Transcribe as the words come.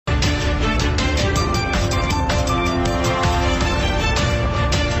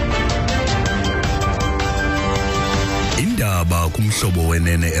kumhlobo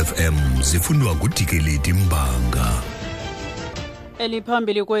wenene FM zifundwa ngudikeledi Mbanga.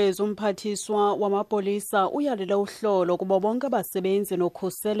 Eliphambili kwezi umphathiswa wamapolisa uyalele uhlolo kubo bonke abasebenzi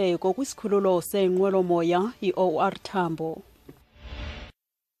nokhuseleko kwisikhululo seenqwelo moya i-OR Tambo.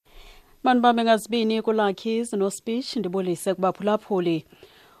 Manibambe ngazibini kulakhiz no-speech ndibulise kubaphulaphuli.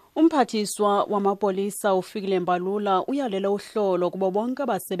 Umphathiswa wamapolisa ufikile Mbalula uyalele uhlolo kubo bonke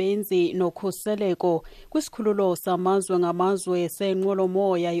abasebenzi nokhuseleko kwisikhululo samazwe ngamazwe seenqwelo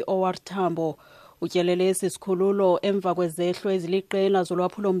moya i-OR Tambo. Utyelele esi sikhululo emva kwezehlo eziliqela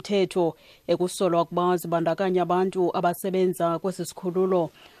zolwaphulo-mthetho ekusolwa ukuba zibandakanya abantu abasebenza kwesi sikhululo.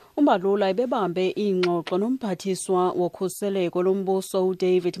 Umbalula ebebambe ingxoxo nomphathiswa wokhuseleko lombuso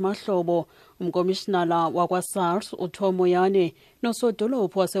uDavid Mahlobo, umkomishinala wakwa-SARS uTom Moyane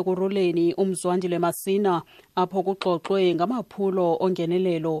nosodolophu wasekuruleni uMzwandile Masina apho kuxoxwe ngamaphulo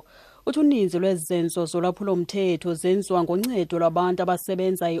ongenelelo. Uthi uninzi lwezenzo zolwaphulo-mthetho zenziwa ngoncedo lwabantu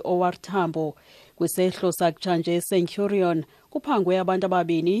abasebenza i-OR Tambo. Kwisehlo sakutshanje Centurion kuphangwe abantu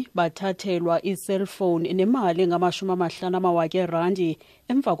ababini bathathelwa iselfone nemali engama-50,000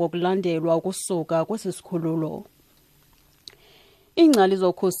 emva kokulandelwa ukusuka kwesi sikhululo. Iingcali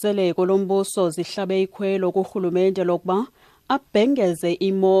zokhuseleko lombuso zihlabe ikhwelo kurhulumente lokuba abhengeze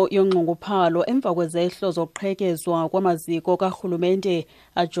imo yonxunguphalo emva kwezehlo zoqhekezwa kwamaziko karhulumente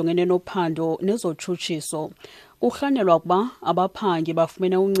ajongene nophando nezotshutshiso. Kurhanelwa ukuba abaphangi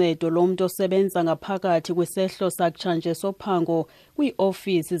bafumene uncedo lomntu osebenza ngaphakathi kwisehlo sakutshanje sophango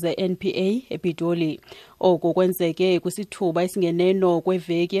kwii-ofisi ze-NPA ePitoli. Oku kwenzeke kwisithuba esingeneno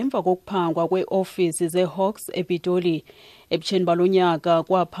kweveki emva kokuphangwa kwee-ofisi ze-Hawks ePitoli. Ebutsheni balo nyaka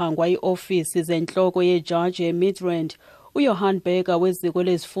kwaphangwa ii-ofisi zentloko yejaji eMidrand. uJohan Becker weziko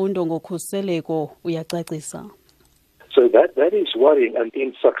lezifundo ngokhuseleko uyacacisa. So that is worrying, and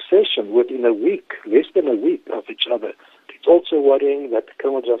in succession within a week, less than a week of each other. It's also worrying that the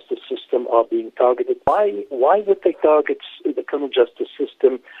criminal justice system are being targeted. Why would they target the criminal justice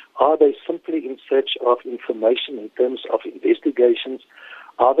system? Are they simply in search of information in terms of investigations?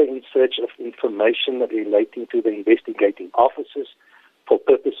 Are they in search of information relating to the investigating officers for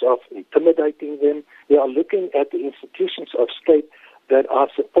purpose of intimidating them? They are looking at the institutions of state that are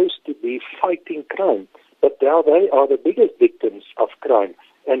supposed to be fighting crime. But now they are the biggest victims of crime,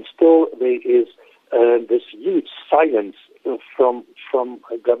 and still there is this huge silence from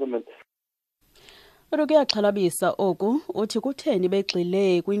government. Kuyaxhalabisa oku uthi kutheni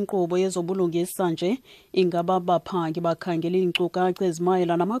begxile kwinkqubo yezobulungisa nje ingaba baphangi bakhangela iinkcukacha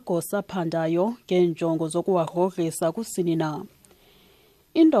ezimayela namagosa aphandayo ngeenjongo zokuwagrogrisa kusini na.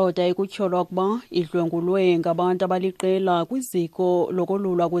 Indoda ekutyholwa ukuba idlwengulwe ngabantu abaliqela kwiziko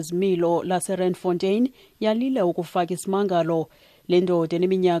lokolulwa kwezimilo laseRandfontein yalile ukufaka isimangalo. Le ndoda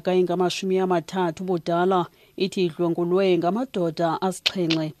eneminyaka engama-30 ubudala ithi idlwengulwe ngamadoda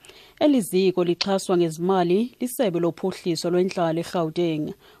asixhenxe. Eli ziko lixhaswa ngezimali lisebe lophuhliso lwentlalo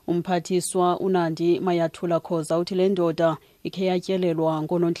eGauteng. Umphathiswa uNandi Mayathula Khoza uthi le ndoda ikhe yatyelelwa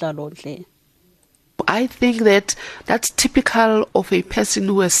ngoonontlalontle. I think that's typical of a person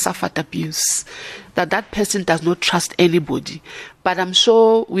who has suffered abuse, that person does not trust anybody. But I'm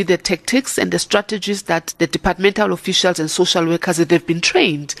sure with the tactics and the strategies that the departmental officials and social workers, they've been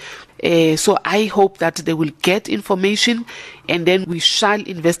trained. So I hope that they will get information, and then we shall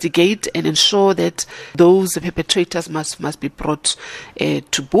investigate and ensure that those perpetrators must be brought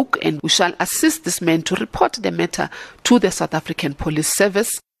to book, and we shall assist this man to report the matter to the South African Police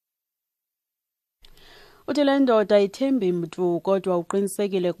Service. Uthi le ndoda ithembi mntu kodwa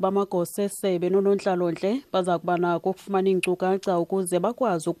uqinisekile kuba amagosa esebe nonontlalontle baza kuba nako ukufumana iinkcukacha ukuze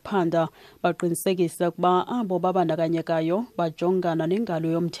bakwazi ukuphanda baqinisekise ukuba abo babandakanyekayo bajongana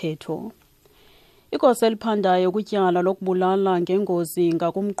nengalo yomthetho. Igosa eliphandayo kwityala lokubulala ngengozi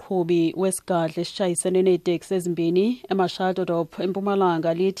ngakumqhubi wesigadla esitshayisene neeteksi ezimbini eMashadodop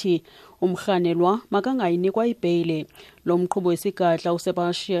eMpumalanga lithi umrhanelwa makangayinikwa ibheyile. Lo mqhubi wesigadla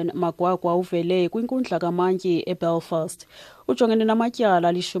uSebastian Magwagwa uvele kwinkundla kamantyi eBelfast. Ujongene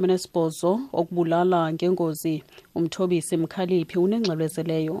namatyala 18 okubulala ngengozi. Umthobisi Mkhaliphi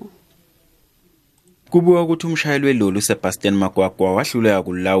unengxelezeleyo. Kubuka ukuthi umshayeli weloli uSebastian Magwagwa wahluleka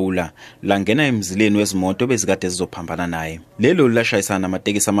kulawula langena emzileni wezimoto bezikade zizophambana naye. Le loli lashayisana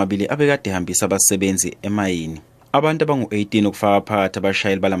amatekisi amabili abekade ehambisa abasebenzi emayini. Abantu abangu-18 okufaka phakathi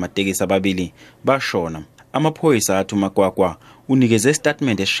abashayeli balamatekisi ababili bashona. Amaphoyisa athi uMagwagwa unikeze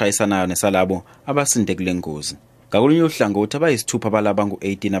istatement esishayisanayo nesalabo abasinde kule ngozi. Ngakolunye uhlangothi abayisithupha balaba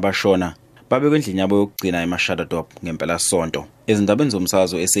bangu-18 abashona babekwe endlini yabo yokugcina eMashadodop ngempela sonto. Ezindabeni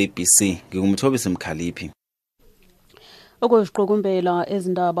zomsakazo SABC ngingumthobisi Mkhaliphi. Okuziqukumbela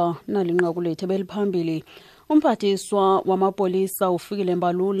ezindaba nalinqaku lethu beliphambili. Umphathiswa wamapolisa ufikile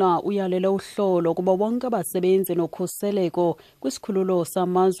Mbalula uyalele uhlolo kubo bonke abasebenzi nokhuseleko kwisikhululo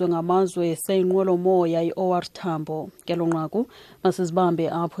samazwe ngamazwe seenqwelo moya i-OR Tambo. Ngelo nqaku masizibambe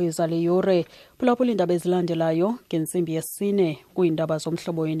apho izale yure phulaphula iindaba ezilandelayo ngentsimbi yesine kwiindaba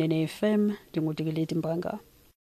zomhlobo wenene FM. Ndingudikeleti Mbanga.